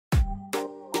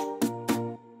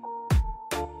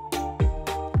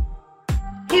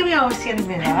here we are with Sienna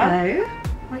Miller. Hello.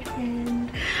 My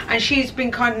friend. And she's been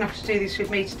kind enough to do this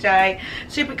with me today.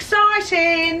 Super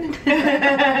exciting!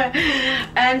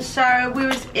 And so we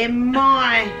was in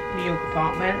my New York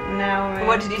apartment. Now we're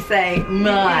What did you say?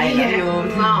 My New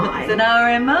York. My. So now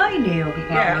we're in my New York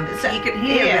apartment. Yeah, So you can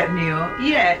hear a bit of New York.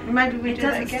 Yeah, maybe we It do that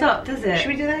doesn't again. stop, does it? Should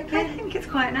we do that again? I think it's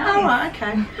quite nice. Oh, right,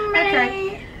 okay.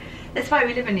 Okay. That's why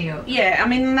we live in New York. Yeah, I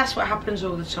mean, that's what happens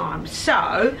all the time.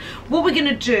 So, what we're going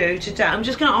to do today, I'm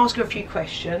just going to ask her a few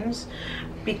questions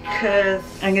because...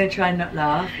 I'm going to try and not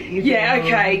laugh. Yeah,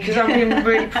 okay, because I'm being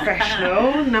really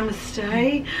professional.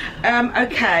 Namaste.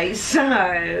 Okay,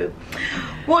 so,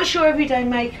 what's your everyday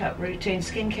makeup routine,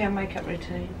 skincare makeup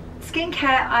routine?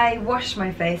 Skincare, I wash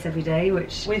my face every day,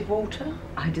 which With water?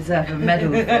 I deserve a medal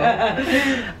for.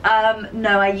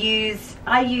 No, I use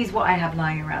what I have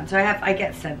lying around. So I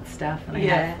get scent stuff, and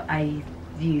I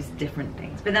use different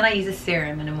things. But then I use a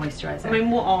serum and a moisturiser. I mean,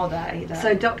 what are they?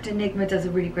 So Dr. Nigma does a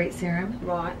really great serum.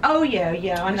 Right. Oh yeah,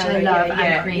 yeah, I Which know. I love, yeah,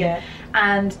 and cream. yeah.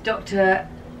 And Dr.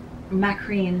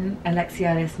 Macrine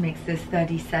Alexialis makes this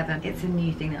 37. It's a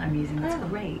new thing that I'm using. It's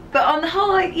great. But on the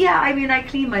whole, I mean, I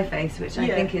clean my face, which I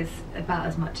think is about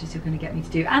as much as you're going to get me to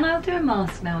do. And I'll do a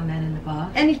mask now and then in the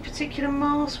bath. Any particular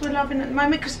mask we're loving at the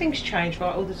moment? Because things change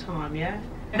right all the time, yeah?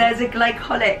 There's a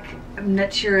glycolic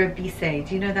Natura Bissé.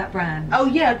 Do you know that brand? Oh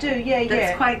yeah, I do. Yeah,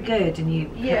 That's quite good, and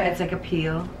Yeah. it's like a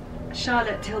peel.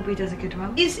 Charlotte Tilbury does a good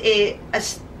one. Is it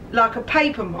like a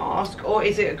paper mask or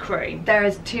is it a cream? There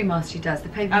is two masks she does. The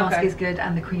paper mask is good,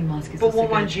 and the cream mask is But also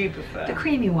what one good. do you prefer? The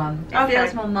creamy one. It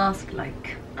feels more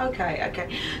mask-like. Okay,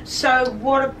 okay. So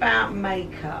what about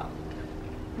makeup?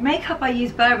 Makeup I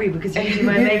use Burberry because usually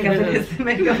my makeup is the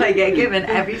makeup I get given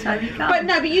every time you come. But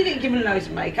no, but you get given loads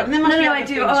of makeup. And there must be No, other I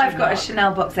do. things Oh, I've you got a like.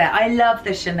 Chanel box there. I love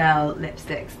the Chanel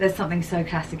lipsticks. There's something so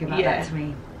classic about that to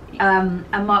me. And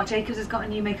Marc Jacobs has got a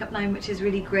new makeup line which is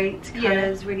really great.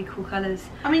 Colours, really cool colours.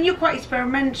 I mean, you're quite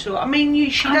experimental. I mean,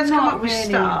 she does I'm come not up with really.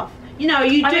 stuff. You know,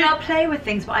 you do. I mean, I'll play with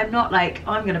things, but I'm not like,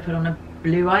 I'm going to put on a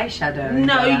blue eyeshadow. And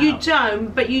No, go you out.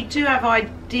 don't. But you do have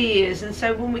ideas, and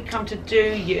so when we come to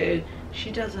do you, she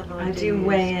does have ideas. I do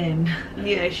weigh in.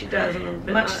 Yeah, she does. And I'm a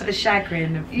bit Much like, to the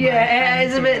chagrin of yeah,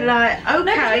 it's a bit like, okay.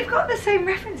 No, but we've got the same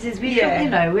references. We you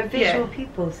know, we're visual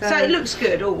people. So it looks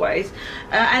good always.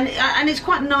 And it's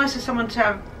quite nice for someone to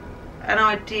have an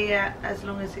idea as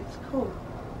long as it's cool.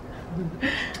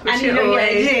 And it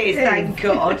always it is, is. thank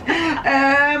God.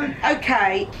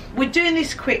 Okay, we're doing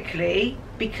this quickly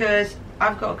because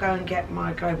I've got to go and get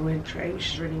my global entry,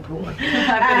 which is really important.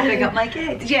 I've got to pick up my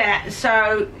kids. Yeah,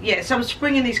 so I'm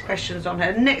springing these questions on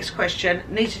her. Next question,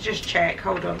 need to just check,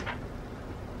 hold on.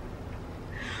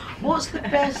 What's the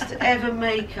best ever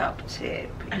makeup tip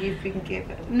you've been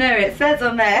given? No, it says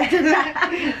on there.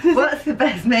 What's the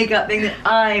best makeup thing that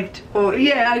I've taught you?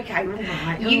 Yeah, okay,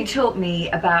 right. You taught me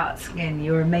about skin.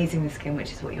 You're amazing with skin,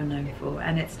 which is what you're known for.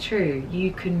 And it's true. You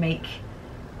can make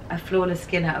a flawless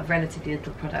skin out of relatively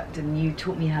little product, and you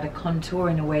taught me how to contour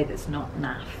in a way that's not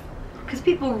naff. Because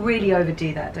people really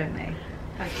overdo that, don't they?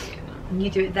 Thank you. And you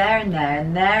do it there and there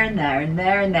and there and there and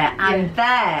there and there and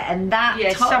there and that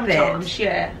top sometimes,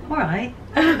 bit. All right.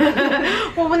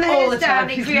 Well, when the All hair's the time, down,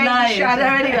 it she's creates a lying.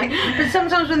 shadow anyway. But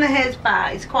sometimes when the hair's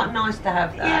back, it's quite nice to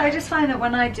have that. Yeah, I just find that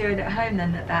when I do it at home,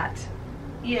 then that that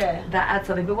adds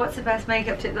something. But what's the best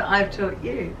makeup tip that I've taught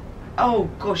you? Oh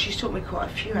gosh, she's taught me quite a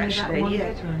few actually.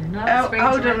 No,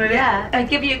 hold on a minute. Yeah, I'll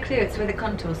give you a clue. It's with a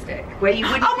contour stick, where you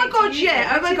wouldn't. Oh my god,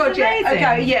 yeah. Oh my god, yeah.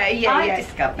 Okay, yeah. I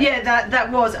discovered. Yeah,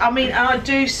 that was. I mean, and I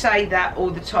do say that all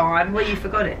the time. Well, you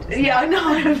forgot it. Yeah, I know.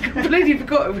 I've completely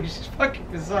forgotten, which is fucking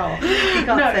bizarre. You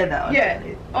can't say that. Yeah.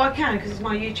 Oh, I can because it's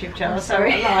my YouTube channel. Oh,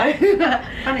 sorry. So I lie.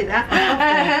 Funny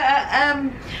that.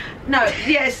 No,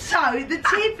 yes. So the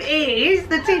tip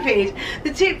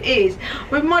is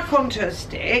with my contour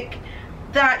stick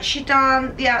that she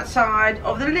done the outside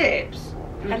of the lips.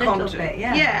 A little bit,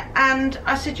 yeah. Yeah, and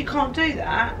I said you can't do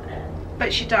that,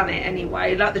 but she done it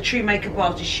anyway, like the true makeup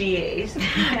artist she is,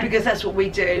 because that's what we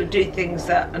do things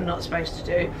that are not supposed to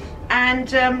do. And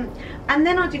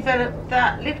then I developed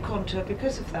that lip contour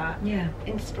because of that. Yeah.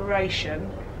 Inspiration.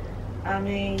 I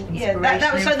mean, yeah,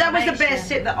 that was the best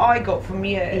tip that I got from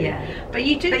you. Yeah. But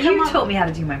you do. But you taught me how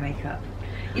to do my makeup.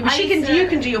 Yeah, but you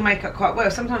can do your makeup quite well.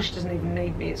 Sometimes she doesn't even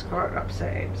need me. It's quite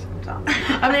upsetting sometimes.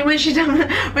 I mean, when she done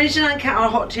Cat on a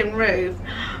Hot Tin Roof,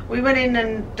 we went in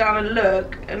and done a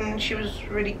look, and she was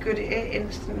really good at it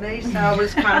instantly. So I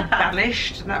was kind of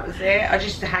banished, and that was it. I just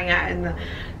used to hang out in the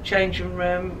changing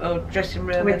room or dressing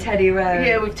room with Teddy Rowe.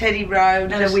 Yeah, with Teddy Rowe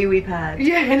and a wee wee pad.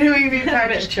 Yeah, and a wee wee pad.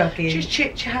 A bit chocky. Just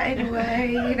chit chatting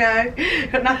away, you know.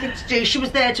 Got nothing to do. She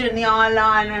was there doing the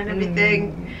eyeliner and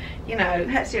everything. you know. I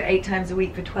had to do it 8 times a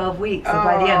week for 12 weeks, and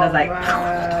by the end I was like,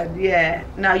 yeah,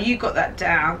 no, you got that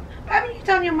down. Haven't you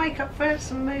done your makeup for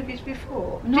some movies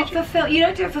before? not for film. You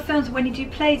don't do it for films. When you do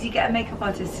plays, you get a makeup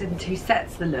artist who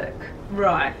sets the look.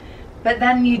 Right. But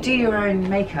then you do your own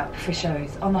makeup for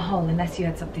shows, on the whole, unless you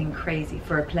had something crazy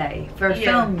for a play. For a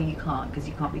film, you can't, because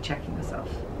you can't be checking yourself.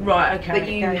 Right, okay. But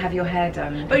you have your hair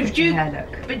done. But do you, hair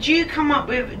look. But do you come up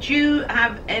with, do you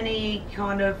have any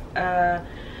kind of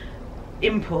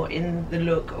input in the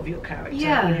look of your character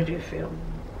when you do a film?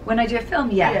 When I do a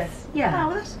film, yes. Yeah.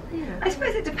 Oh, that's, I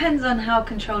suppose it depends on how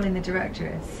controlling the director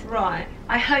is. Right.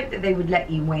 I hope that they would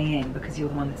let you weigh in because you're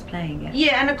the one that's playing it.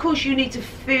 Yeah, and of course you need to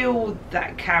feel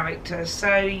that character,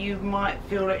 so you might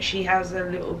feel like she has a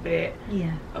little bit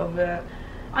of a...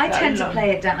 I tend to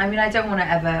play it down. I mean, I don't want to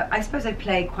ever... I suppose I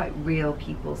play quite real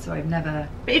people, so I've never...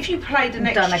 But if you played an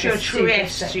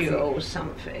extraterrestrial or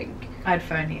something... I'd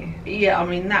phone you. Yeah, I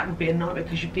mean, that would be a nightmare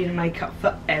because you'd be in makeup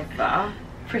forever.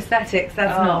 Prosthetics,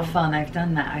 that's not fun. I've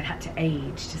done that. I've had to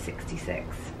age to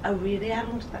 66. Oh, really? How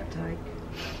long did that take?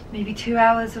 Maybe 2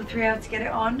 hours or 3 hours to get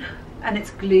it on. And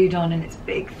it's glued on and it's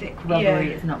big, thick,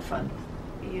 rubbery. It's not fun.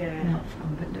 Yeah. Not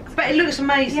fun, but looks But it looks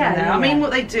amazing though. Yeah. I mean,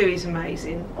 what they do is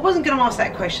amazing. I wasn't going to ask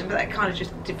that question, but that kind of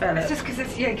just developed. It's just because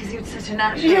it's, because you're such a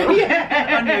natural on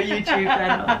your YouTube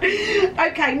channel.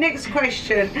 Okay, next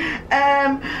question.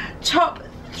 Top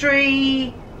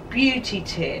 3 beauty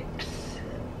tips.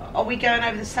 Are we going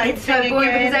over the same it's thing so boring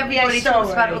again? because everybody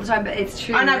talks about it all the time, but it's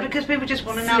true. I know, because people just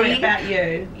want to know it about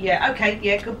you. Yeah, okay,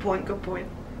 yeah, good point, good point.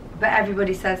 But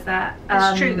everybody says that.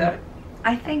 It's true though.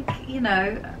 I think, you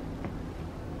know...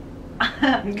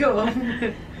 Go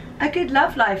on. A good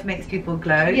love life makes people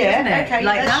glow, yeah, doesn't it? Okay,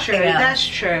 like that's true, else. that's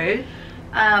true.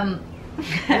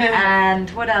 And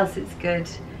what else is good?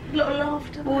 A lot of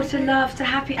laughter. Water, laughter,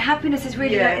 happiness is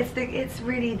really it's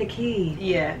really the key.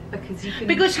 Yeah. Because you can.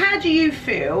 Because how do you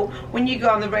feel when you go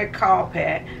on the red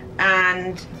carpet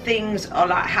and things are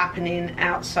like happening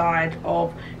outside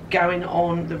of going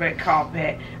on the red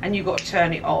carpet and you've got to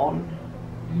turn it on?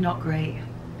 Not great.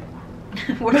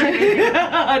 What do you mean?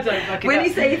 I don't fucking when know.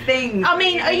 you say things, I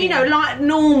mean, you know, like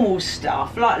normal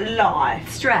stuff, like life.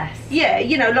 Stress. Yeah,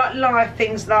 you know, like life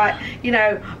things like,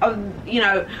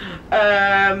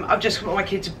 I've just put my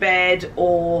kid to bed,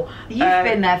 or you've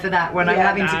been there for that when I'm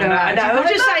having to go out. No, I'll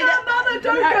just say that. Mother,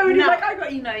 don't go. And you're like, I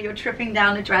got, you're tripping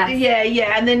down a dress.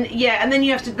 Yeah, and then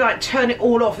you have to like turn it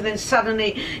all off, and then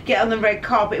suddenly get on the red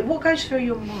carpet. What goes through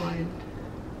your mind?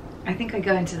 I think I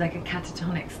go into like a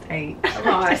catatonic state.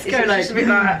 Right, just go like, a bit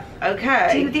like,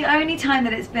 okay. The only time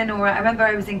that it's been alright, I remember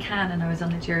I was in Cannes and I was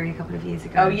on the jury a couple of years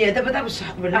ago. Oh yeah, but that was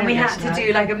relentless. And we had to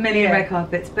do like a million red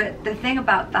carpets. But the thing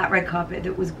about that red carpet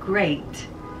that was great,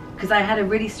 because I had a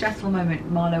really stressful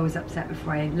moment. Marlo was upset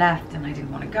before I left and I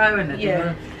didn't want to go. And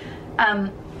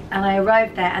and I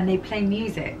arrived there and they play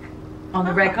music on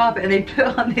the red carpet, and they put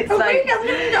on this like no,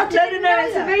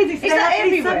 it's amazing. So is that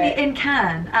everywhere? Suddenly in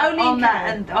Cannes,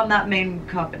 on that main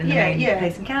carpet in the main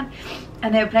place in Cannes,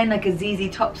 and they were playing like a ZZ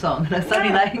Top song, and I was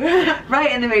suddenly like right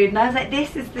in the mood, and I was like,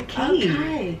 this is the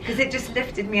key, because it just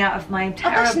lifted me out of my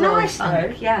terrible that's nice, funk.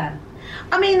 though. Yeah.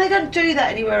 I mean, they don't do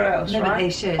that anywhere else, no, right? But they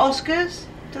should. Oscars?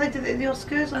 Do they do it at the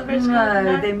Oscars? On the red no,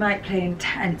 carpet? they might play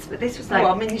intense, but this was like...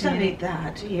 Well, I mean, you don't need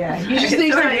that, do you? You just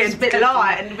need something that's a bit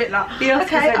light and a bit like... The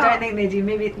Oscars, I don't think they do.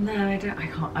 Maybe... No, I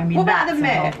can't. I mean, what about the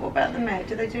Met? What about the Met?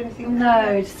 Do they do anything?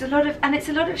 No, just a lot of... And it's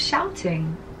a lot of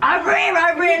shouting. Irene,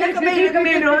 look at me.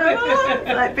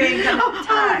 Like being kind of oh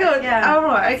my God. Yeah. Oh,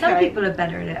 right, okay. Some people are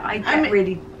better at it.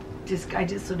 I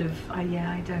just sort of, I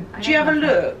don't. Do you have a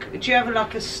look? Do you have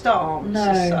like a stance? No,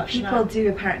 as such? people do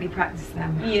apparently practice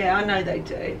them. Yeah, I know they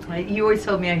do. Like, you always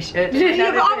told me I should.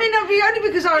 Yeah, but I mean, only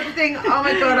because I would think, oh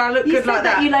my God, I look good like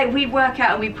that. We work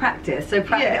out and we practice. So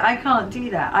I can't do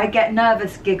that. I get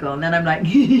nervous, giggle, and then I'm like.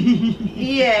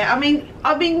 Yeah, I mean,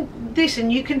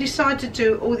 listen, you can decide to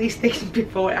do all these things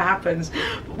before it happens.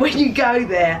 But when you go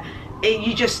there,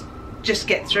 you just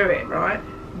get through it, right?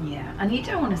 Yeah, and you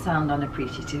don't want to sound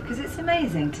unappreciative because it's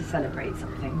amazing to celebrate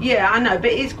something. Yeah, I know,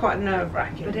 but it is quite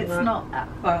nerve-wracking. But it's not that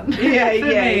fun.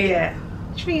 Yeah.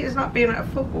 Do you think it's like being at a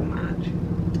football match?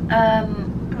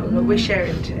 We're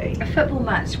sharing tea. A football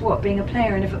match? What? Being a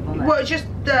player in a football match? Well, just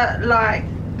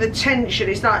the tension.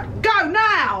 It's like, go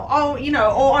now! Oh,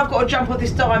 or I've got to jump on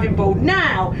this diving board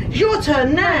now. It's your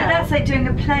turn now. No, that's like doing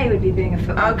a play would be being a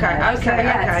football player. So,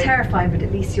 it's terrifying, but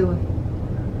at least you're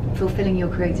fulfilling your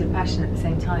creative passion at the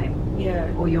same time.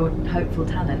 Yeah. Or your hopeful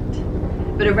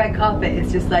talent. But a red carpet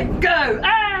is just like, go!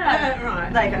 Ah!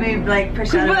 Right. Like, move, like, push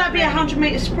out. Because will that be a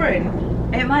 100-metre sprint?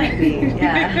 It might be,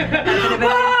 yeah.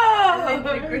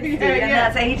 Christie, and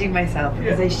that's aging myself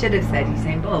because I should have said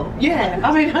Usain Bolt. Yeah,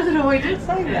 I mean, I don't know why you didn't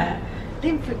say that.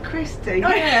 Linford Christie.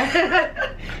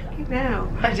 Yeah. Now.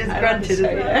 I just grunted as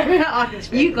well.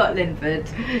 You got Linford.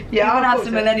 Yeah, I'm gonna have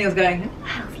some millennials going,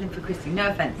 how's Linford Christie? No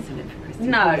offence to Linford Christie.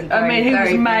 No, I mean, he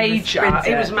was major.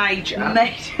 He was major.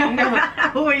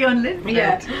 What were you on Linford?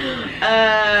 Yeah.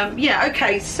 Yeah,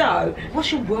 okay, so,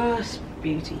 what's your worst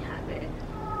beauty habit?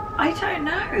 I don't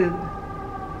know.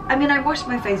 I mean, I wash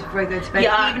my face before I go to bed,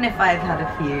 even if I've had a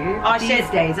few. These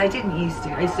days, I didn't used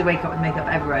to. I used to wake up with makeup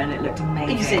everywhere and it looked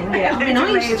amazing. Yeah, I mean, I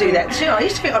used to do that too. I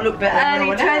used to think I looked better than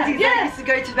early 20s, I used to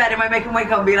go to bed and my makeup and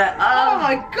wake up and be like, oh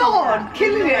my God,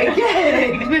 killing it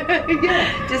again.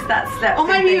 Just that step. Or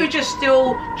maybe you were just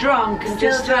still drunk and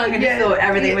just thought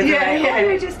everything was right. Yeah, you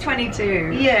were just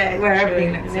 22. Yeah, where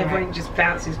everything looks everything right. just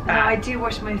bounces back. No, I do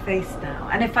wash my face now,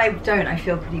 and if I don't, I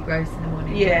feel pretty gross in the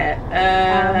morning.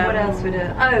 Yeah. What else would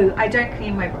I don't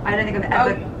clean my. I don't think I've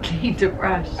ever cleaned a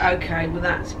brush. Okay, well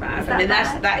that's bad. I mean,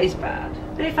 that is bad.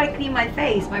 But if I clean my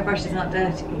face, my brush is not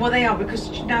dirty. Well, they are, because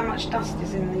do you know how much dust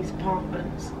is in these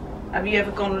apartments? Have you ever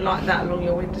gone like that along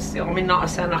your windowsill? I mean, not I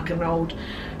sound like an old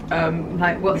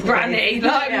like what's granny.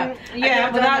 Like,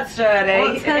 well that's dirty.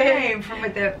 What's her name from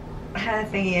with the hair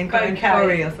thingy and going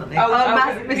curry or something?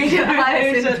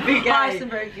 Hyacinth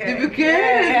Bouquet.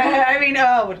 Yeah. I mean,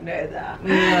 I wouldn't know that.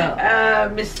 No.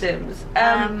 Miss Sims.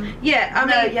 I mean,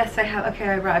 yes, I have.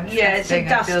 Okay, right. Yeah, it's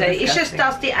dusty. It's just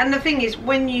dusty, and the thing is,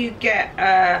 when you get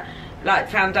like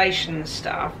foundation and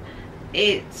stuff,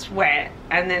 it's wet,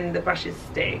 and then the brushes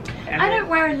stick. I don't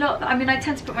wear a lot. I mean, I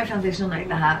tend to put my foundation on like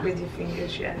that with your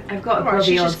fingers. Yeah, I've got a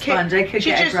grubby old sponge. I could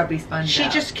get a grubby sponge.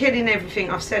 She's just killing everything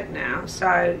I've said now.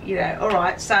 So all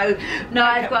right. So no,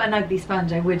 I've got an ugly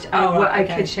sponge. I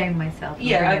could shame myself. And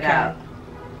bring it out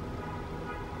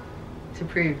to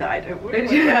prove that I don't wear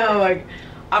it.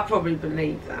 I probably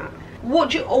believe that. What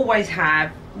do you always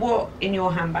have? What in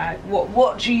your handbag?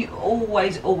 What do you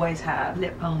always have?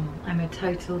 Lip balm. I'm a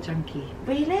total junkie.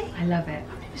 Really? I love it.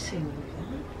 I've never seen you with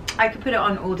that. I could put it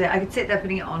on all day. I could sit there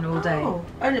putting it on all day. Oh,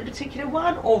 and a particular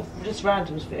one, or just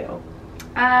randoms feel?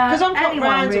 Because I'm quite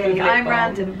random. Really. I'm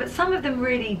random, but some of them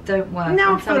really don't work.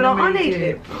 No, I feel like I need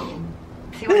lip balm.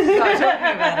 See what you start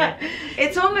talking about it.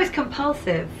 It's almost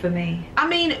compulsive for me. I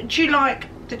mean, do you like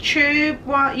the tube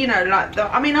one? Like the.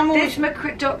 I mean, I'm always.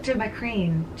 Dr.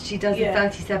 McCreen. She does a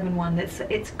 37 one.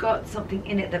 It's got something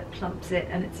in it that plumps it,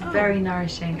 and it's very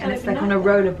nourishing, and it's like on a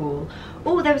rollerball.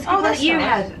 Oh, there was one that you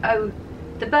had. Oh,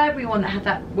 the Burberry one that had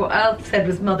that. What Alf said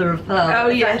was mother of pearl. Oh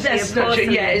yeah, that's not true.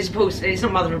 Yeah, it's porcelain. It's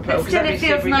not mother of pearl. Still, it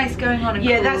feels nice going on.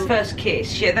 Yeah, that's First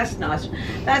Kiss. Yeah, that's nice.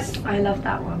 I love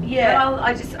that one. Yeah.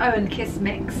 But and Kiss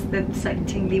Mix, the slightly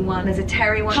tingly one. There's a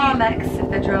Terry one. Carmex if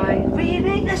they're dry.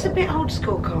 Really? That's a bit old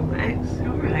school, Carmex.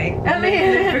 All right. I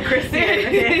mean, for Christmas.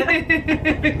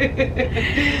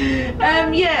 But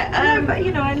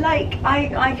I like. I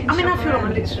can. I mean, I feel like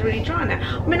my lips are really dry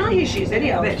now. I mean, I used to use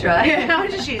any old. A bit dry. Yeah, I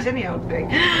just use any old thing.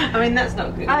 I mean, that's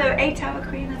not good. Oh, 8-hour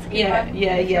cream. That's a good one.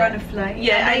 Yeah. You're on a flight.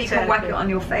 Yeah, and you can whack it on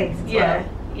your face. Yeah,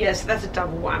 so that's a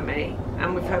double whammy,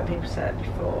 and we've heard people say it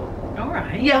before. All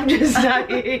right. Yeah, I'm just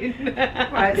saying.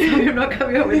 Right, so you're not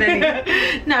coming up with any.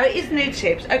 No, it is new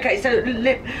tips. Okay, so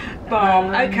lip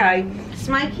balm. Okay,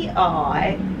 smoky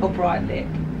eye or bright lip?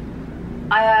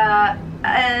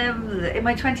 In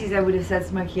my 20s, I would have said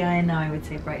smoky eye, and now I would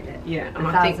say bright lip. Yeah,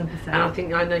 1,000%.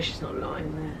 And I know she's not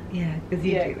lying there. Yeah, because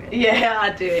you do it. Yeah, I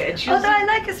do it. Although I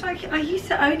like a smoky eye. I used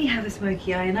to only have a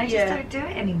smoky eye, and I just don't do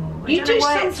it anymore. You do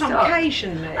sometimes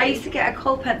occasionally. I used to get a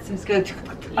coal pencil and go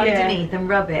underneath and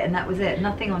rub it, and that was it.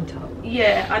 Nothing on top.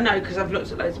 Yeah, I know, because I've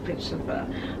looked at loads of pictures of her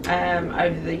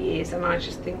over the years, and I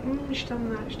just think, she's done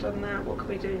that. What can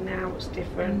we do now? What's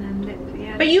different? And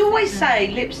then but you always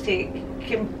say lipstick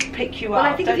can pick you up.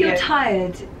 Well, I think if you're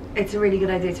tired, it's a really good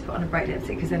idea to put on a bright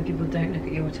lipstick, because then people don't look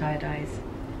at your tired eyes.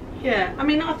 Yeah, I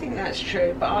mean, I think that's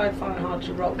true, but I find it hard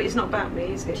to rock. But it's not about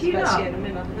me, is it? It's about Sienna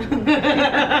Miller. No,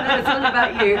 it's all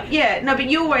about you. Yeah, no, but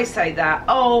you always say that.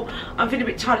 Oh, I'm feeling a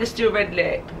bit tired, let's do a red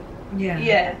lip. Yeah.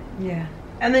 Yeah.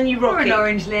 And then you rock or an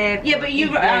orange lip. Yeah, but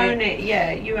you own it.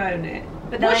 Yeah, you own it.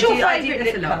 But what's your favourite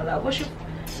lip colour? What's your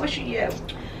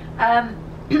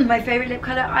my favourite lip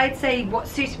colour? I'd say what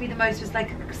suited me the most was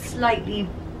like a slightly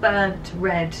burnt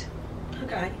red.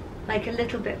 Okay. Like a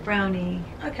little bit browny.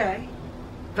 Okay.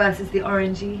 Versus the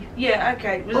orangey. Yeah,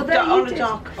 okay.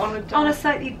 On a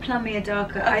slightly plummier,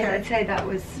 darker. Okay. I'd say that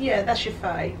was. Yeah, that's your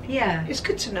fave. Yeah. It's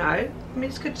good to know. I mean,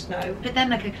 it's good to know. But then,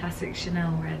 like a classic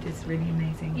Chanel red is really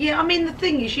amazing. Yeah, I mean, the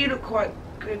thing is, you look quite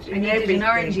good in And you everything. did an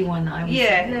orangey one that I was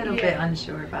a little bit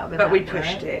unsure about. But we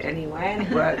pushed it anyway, and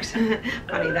it works.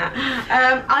 Funny that.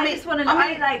 I just want to know.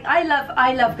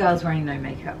 I love girls wearing no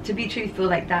makeup. To be truthful,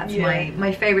 like that's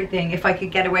my favourite thing. If I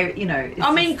could get away with, you know.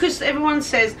 I mean, because everyone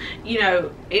says, you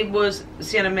know, it was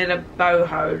Sienna Miller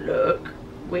boho look,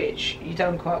 which you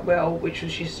done quite well, which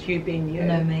was just you being you.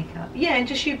 No makeup. Yeah, and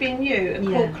just you being you, and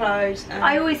cool clothes.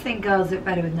 I always think girls look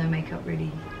better with no makeup,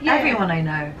 really. Yeah. Everyone I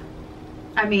know.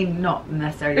 I mean, not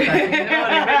necessarily first thing in the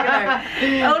morning, but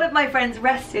you know, all of my friends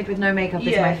rested with no makeup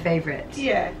is my favourite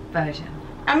version.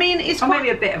 I mean, it's maybe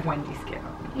a bit of Wendy's skin.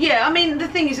 Yeah, I mean, the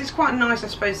thing is, it's quite nice, I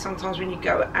suppose, sometimes when you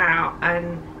go out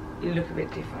and you look a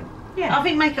bit different. Yeah, I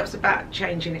think makeup's about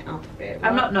changing it up a bit.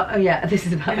 Right? I'm not. Oh yeah, this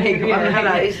is about makeup.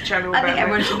 Hello, it's a channel. I think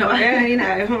everyone should know. You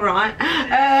know, right?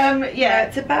 Yeah,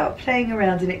 it's about playing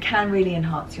around, and it can really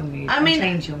enhance your mood. I mean,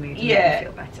 change your mood. And make you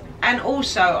feel better. And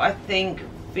also, I think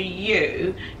for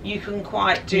you, you can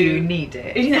quite do. You need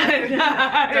it.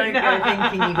 Don't go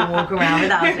thinking you can walk around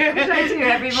without it. Which I do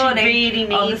every morning. She really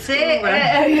needs it.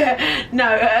 No,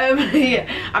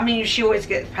 I mean, she always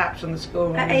gets papped on the school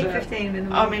run. At 8:15 in the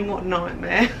morning. I mean, what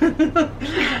nightmare.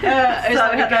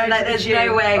 There's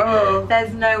no way.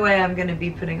 There's no way I'm going to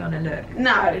be putting on a look.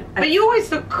 No, but you always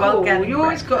look cool. You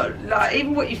always got, like,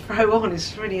 even what you throw on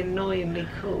is really annoyingly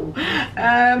cool.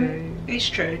 It's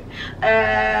true.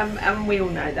 And we all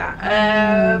know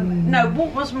that. No,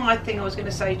 what was my thing I was going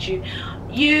to say to you?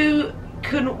 You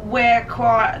can wear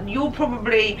you're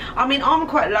probably, I mean, I'm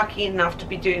quite lucky enough to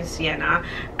be doing Sienna,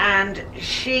 and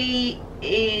she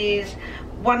is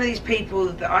one of these people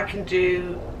that I can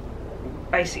do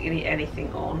basically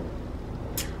anything on.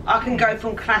 I can go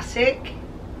from classic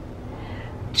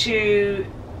to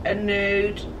a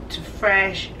nude to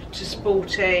fresh to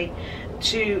sporty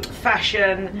to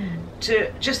fashion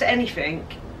to just anything,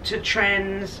 to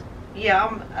trends.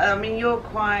 Yeah, I mean, you've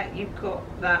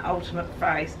got that ultimate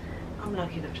face. I'm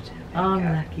lucky enough to do it. I'm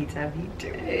lucky to have you do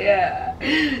it.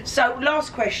 Yeah. So,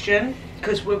 last question,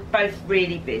 because we're both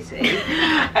really busy.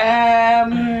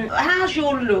 How's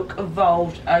your look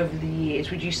evolved over the years,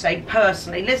 would you say,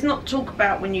 personally? Let's not talk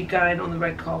about when you're going on the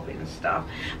red carpet and stuff,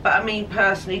 but I mean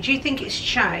personally, do you think it's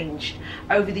changed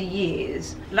over the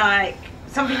years? Like,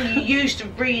 something you used to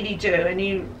really do and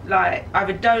you like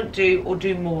either don't do or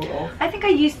do more of? I think I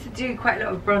used to do quite a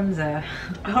lot of bronzer.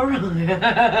 All right.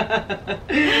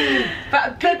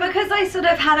 but because I sort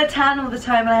of had a tan all the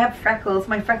time and I have freckles,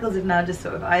 my freckles have now just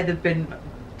sort of either been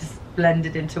just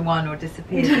blended into one or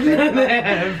disappeared a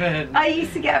bit. I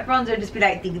used to get a bronzer and just be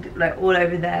like all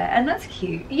over there, and that's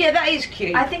cute. Yeah, that is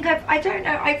cute. I think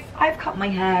I've cut my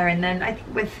hair, and then I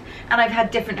think I've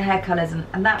had different hair colours,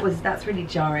 and that's really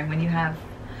jarring when you have.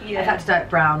 I've had to dye it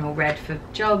brown or red for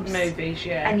jobs, movies,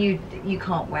 and you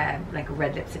can't wear like a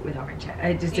red lipstick with orange hair.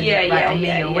 It just didn't look right on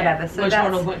me or whatever. So that's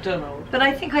Ronald McDonald. But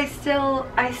I think I still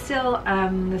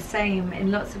am the same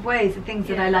in lots of ways. The things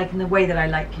that I like and the way that I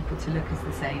like people to look is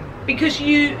the same. Because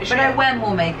you. But I wear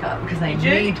more makeup because I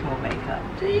need more makeup.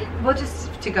 Do you? Well,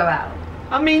 just to go out.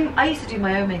 I mean, I used to do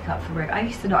my own makeup for work. I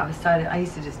used to not have a stylist. I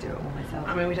used to just do it all myself.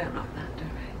 I mean, we don't like that, do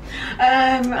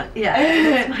we?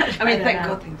 Yeah. I mean, thank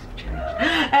God things have changed.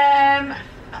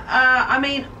 I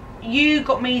mean, you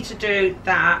got me to do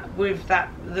that with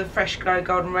the Fresh Glow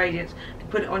Golden Radiance, to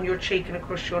put it on your cheek and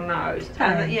across your nose.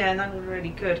 And that was really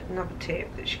good. Another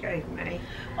tip that she gave me.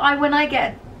 When I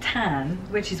get a tan,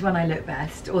 which is when I look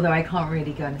best, although I can't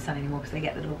really go in the sun anymore because I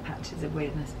get the little patches of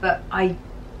weirdness, but I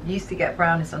used to get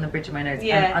brownness on the bridge of my nose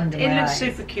and under my eyes. It looks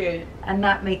super cute. And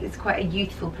that makes it's quite a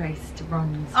youthful place to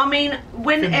bronze. I mean,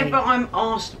 whenever I'm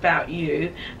asked about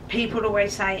you, people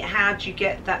always say, how do you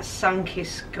get that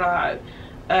sun-kissed glow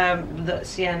that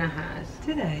Sienna has?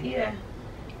 Do they? Yeah.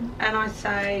 And I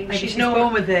say she's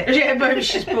born with it. Yeah, maybe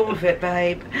she's born with it,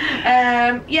 babe.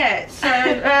 Yeah,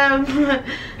 so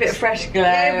bit of fresh glow.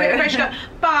 Yeah, a bit of fresh glow.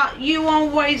 But you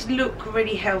always look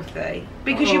really healthy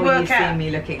because you work out. You see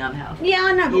me looking unhealthy. Yeah,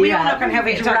 I know, but we all look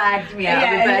unhealthy. Dragged me out of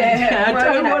bed. I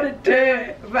don't want to do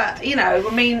it, but you know,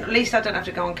 I mean, at least I don't have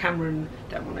to go on camera and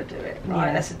don't want to do it.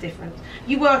 Right, that's the difference.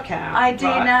 You work out. I do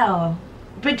now.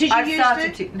 But did you I've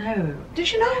started to. No.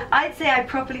 Did you know? I'd say I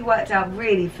properly worked out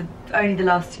really for only the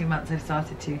last 2 months I've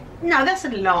started to. No, that's a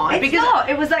lie. It's not.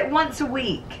 It was like once a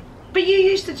week. But you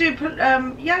used to do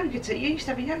yoga. You used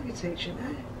to have a yoga teacher,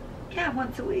 no? Yeah,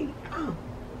 once a week. Oh.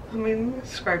 I mean,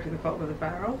 scraping the bottom of the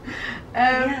barrel.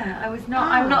 Yeah, I was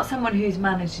not. I'm not someone who's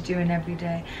managed to do an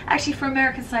everyday. Actually, for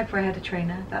American Sniper, I had a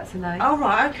trainer. That's a lie. Oh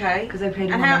right, okay. Because I paid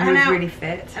a woman who was really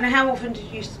fit. And how often did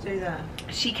you used to do that?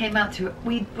 She came out to.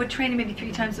 We would train her maybe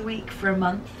 3 times a week for a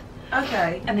month.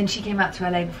 Okay. And then she came out to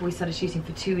LA before we started shooting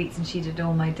for 2 weeks, and she did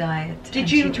all my diet.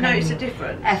 Did you notice a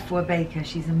difference? F4 Baker,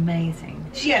 she's amazing.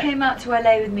 She Yeah. came out to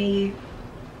LA with me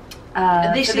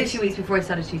This for the is- 2 weeks before I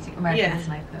started shooting American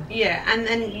Sniper. Yeah, and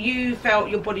then you felt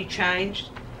your body changed.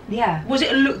 Yeah. Was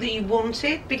it a look that you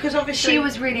wanted? Because obviously She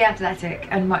was really athletic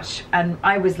and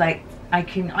I was like, I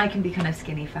can be kind of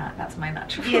skinny fat. That's my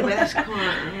natural. Yeah, but that's quite.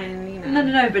 I mean, you know.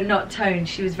 No, but not toned.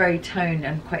 She was very toned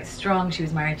and quite strong. She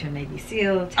was married to a Navy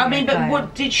SEAL. I mean, but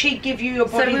what did she give you a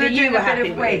body that you were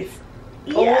happy with?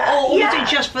 Or was it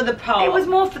just for the part? It was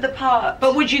more for the part.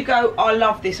 But would you go, I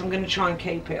love this, I'm going to try and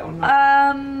keep it or not?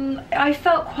 I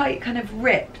felt quite kind of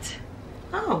ripped.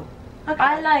 Oh, okay.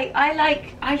 I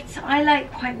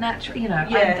like quite natural, you know.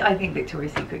 Yeah. I think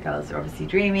Victoria's Secret girls are obviously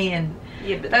dreamy and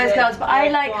Yeah, but those girls, but I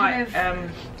like quite, kind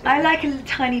of, I like a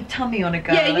tiny tummy on a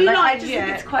girl. Yeah, you and like- I just yeah,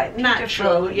 think it's quite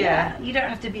natural, beautiful. yeah. You don't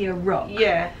have to be a rock.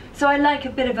 Yeah. So I like a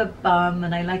bit of a bum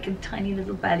and I like a tiny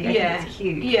little belly. I think it's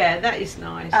cute. Yeah, that is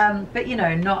nice. But you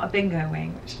know, not a bingo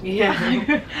wing. Which, yeah.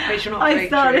 Which are not I very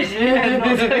started. true. Yeah,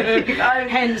 not so cute.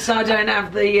 Hence, I don't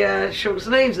have the short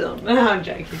sleeves on. No, I'm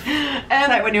joking. It's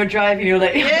like when you're driving, you're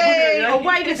like, Yay! Or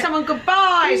waving someone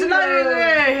goodbye.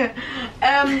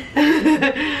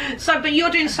 So, but you're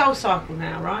doing Soul Cycle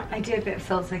now, right? I do a bit of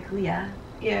Soul Cycle, yeah.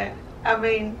 Yeah. I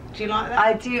mean, do you like that?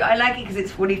 I do. I like it because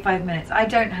it's 45 minutes. I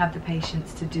don't have the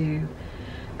patience to do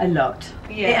a lot.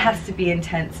 Yeah. It has to be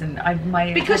intense, and my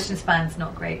attention span's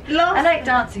not great. I like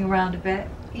dancing around a bit.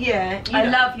 Yeah. I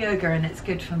love yoga, and it's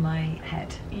good for my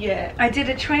head. Yeah. I did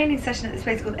a training session at this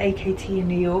place called AKT in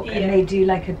New York, Yeah. and they do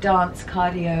like a dance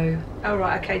cardio. Oh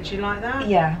right. Okay. Do you like that?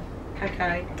 Yeah.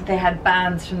 Okay. They had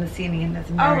bands from the scene and there's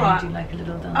a mirror and do like a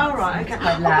little dance. Oh right, and okay. It's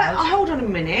quite loud. But hold on a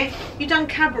minute. You done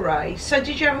cabaret, so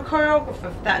did you have a choreographer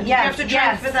for that? Did you have to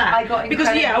train for that? I got because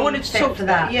I wanted to fit talk for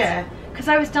that. Yeah. Because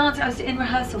I was dancing. I was in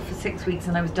rehearsal for 6 weeks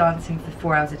and I was dancing for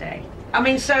 4 hours a day. I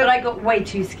mean, so. But I got way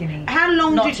too skinny. How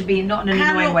long not did to be not in an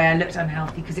how annoying long- way. I looked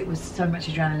unhealthy because it was so much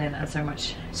adrenaline and so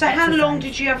much. So how long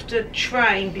exercise. did you have to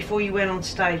train before you went on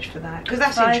stage for that? Because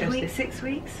that's 5 interesting. weeks, 6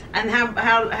 weeks. And how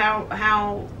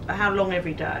long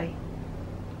every day?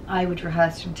 I would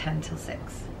rehearse from 10 till 6.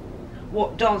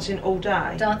 What, dancing all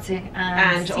day? Dancing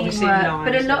and scene obviously work,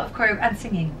 lines, but a lot of choreo and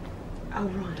singing. Oh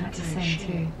right, I had to okay, sing shit.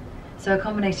 too. So a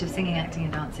combination of singing, acting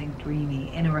and dancing,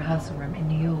 dreamy, in a rehearsal room in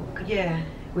New York. Yeah.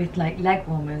 With like leg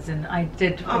warmers, and I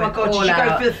did. Oh my god, all did you go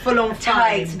out for the full on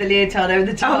tights with the leotard over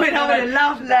the top? I mean, I would have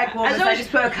loved leg that. warmers. As long I as-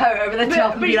 just put a coat over the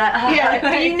top and be like, ah. yeah,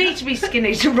 but you need to be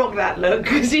skinny to rock that look,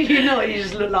 because if you're not, you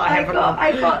just look like I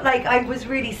got like I was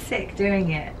really sick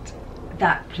doing it.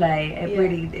 That play,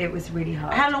 it was really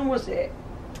hard. How long was it?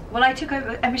 Well, I took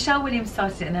over, and Michelle Williams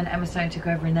started it, and then Emma Stone took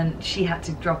over, and then she had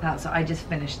to drop out, so I just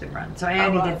finished the run. So I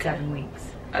only did 7 weeks.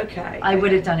 Okay. I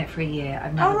would have done it for a year.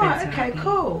 I've never Oh been right, so okay, happy.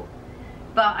 cool.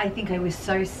 But I think I was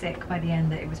so sick by the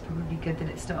end that it was probably good that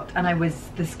it stopped, and I was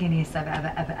the skinniest I've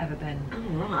ever been. Oh,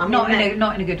 right. I mean,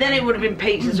 Not in a good. Then way. it would have been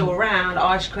pizzas all around,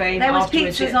 ice cream. There was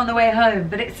afterwards, pizzas on the way home,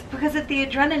 but it's because of the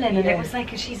adrenaline, and Yeah. it was like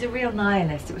she's a real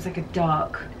nihilist. It was like a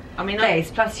dark I mean, place.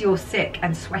 Plus, you're sick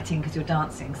and sweating because you're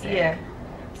dancing. Sick. yeah.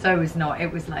 So it was not.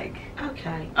 It was like.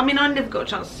 Okay. I mean, I never got a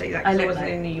chance to see that I because I looked wasn't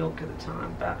like- in New York at the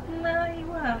time. But No, you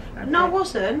were. no, I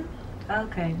wasn't.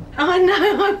 Okay. I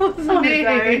know, I wasn't. On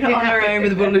her own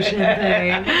with a bottle of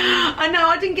champagne. I know,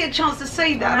 I didn't get a chance to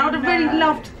see that, and I'd have really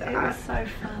loved that. It was so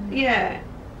fun. Yeah.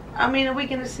 I mean, are we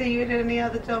going to see you at any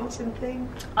other dancing thing?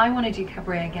 I want to do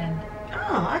cabaret again.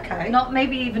 Oh, okay. Not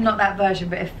maybe even not that version,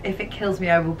 but if it kills me,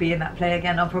 I will be in that play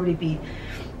again. I'll probably be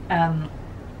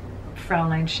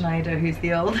Fraulein Schneider, who's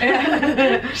the old.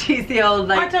 She's the old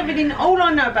like. I don't really know. All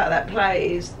I know about that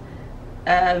play is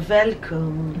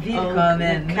Welcome.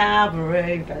 Willkommen.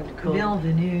 Cabaret, welcome.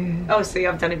 Bienvenue. Oh, see,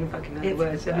 I don't even fucking know the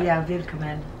words. Yeah,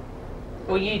 willkommen.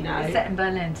 Well, you know. It's set in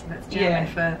Berlin, so that's German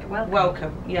for welcome.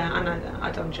 Welcome. Yeah, I know that.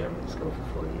 I've done German at school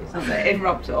for 4 years. So it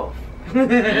rubbed off.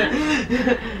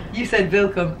 You said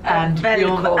willkommen and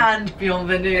Welcome.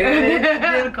 bienvenue.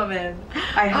 Willkommen.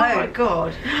 I hope. Oh my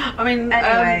god. I mean,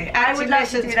 Anyway, I would love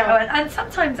to lessons do that one. And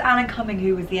sometimes Alan Cumming,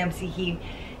 who was the MC, he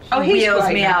he's wheels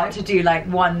great me now. out to do like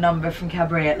one number from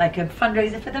cabaret at like a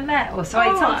fundraiser for the Met, or so I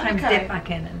Oh, sometimes okay. dip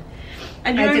back in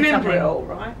And you I did remember something. it all,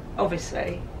 right?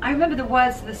 Obviously. I remember the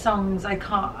words of the songs. I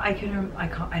don't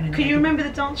know. Can you remember the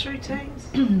dance routines?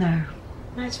 No.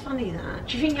 No, it's funny that.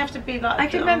 Do you think you have to be like? I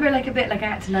can remember like a bit like I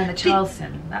had to learn the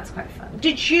Charleston. That's quite fun.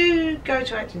 Did you go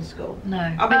to acting school? No. I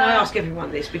mean, I ask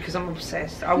everyone this because I'm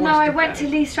obsessed. I went to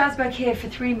Lee Strasberg here for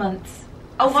 3 months.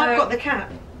 Oh, So- I've got the cap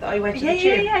that I went to Yeah, the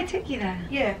gym. yeah, I took you there.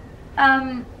 Yeah.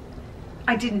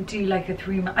 I didn't do like a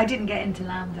 3 month. I didn't get into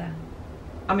Lambda.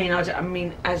 I mean, as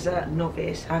a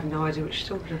novice, I have no idea what she's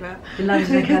talking about. The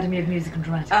London Academy of Music and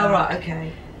Dramatic Art. Oh, right,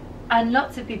 okay. And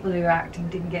lots of people who are acting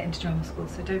didn't get into drama school,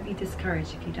 so don't be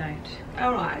discouraged if you don't.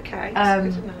 Oh, right, okay.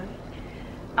 That's good to know.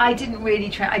 I didn't really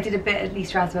try. I did a bit at Lee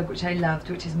Strasberg, which I loved,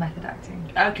 which is method acting.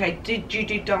 Okay, did you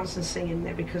do dance and singing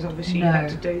there? Because obviously you had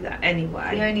to do that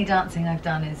anyway. The only dancing I've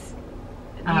done is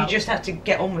You just had to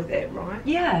get on with it, right?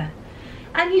 Yeah.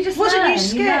 And you just Wasn't learn, you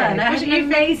scared? I had an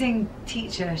amazing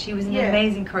teacher. She was an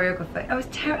amazing choreographer. I was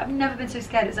terrible. I've never been so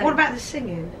scared. It's like, what about the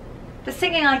singing? The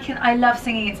singing, I love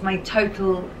singing. It's my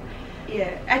total...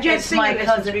 Yeah. Had you had singing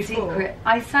lessons before? Secret.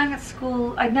 I sang at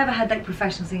school. I'd never had like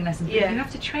professional singing lessons. But Yeah. you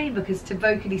have to train because to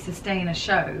vocally sustain a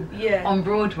show Yeah. on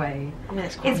Broadway, I mean,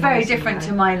 it's very amazing, different though.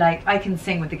 to my like. I can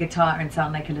sing with the guitar and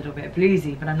sound like a little bit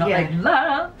bluesy, but I'm not Yeah. like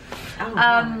la. Oh,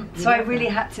 right. So I really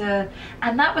had to,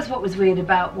 and that was what was weird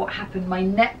about what happened. My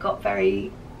neck got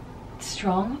very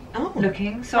strong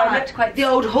looking, so I looked quite the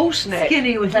old horse neck.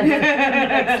 skinny with like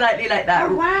slightly like that.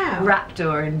 Oh, wow.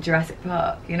 Raptor in Jurassic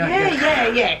Park, you know.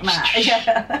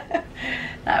 Yeah.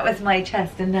 That was my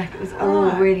chest and neck. It was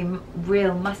all really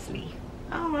real muscly.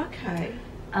 Oh, okay.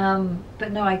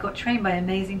 But no, I got trained by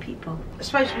amazing people. I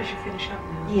suppose we should finish up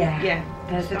now. Yeah. Yeah.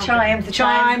 There's the Okay. chimes, the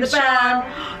chimes, the bell.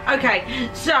 Okay,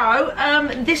 so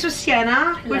this was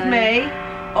Sienna with me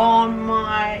on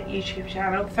my YouTube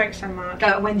channel. Thanks so much. Go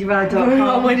to wendyrowe.com.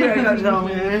 Oh, wendyrowe.com.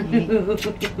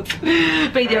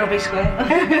 Be there or be square.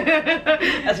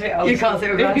 That's a bit old. You can't say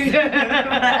with us.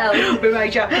 We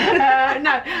made you.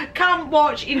 No, come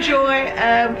watch, enjoy.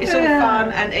 It's all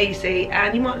fun and easy,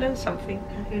 and you might learn something.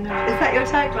 Who knows? Is that your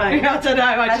tagline? I don't know.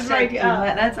 I just made it up.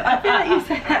 I feel like you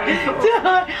said that before.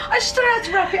 I just don't know how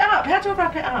to wrap it up. How do I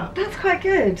wrap it up? That's quite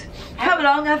good. Come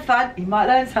along, have fun. You might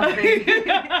learn something.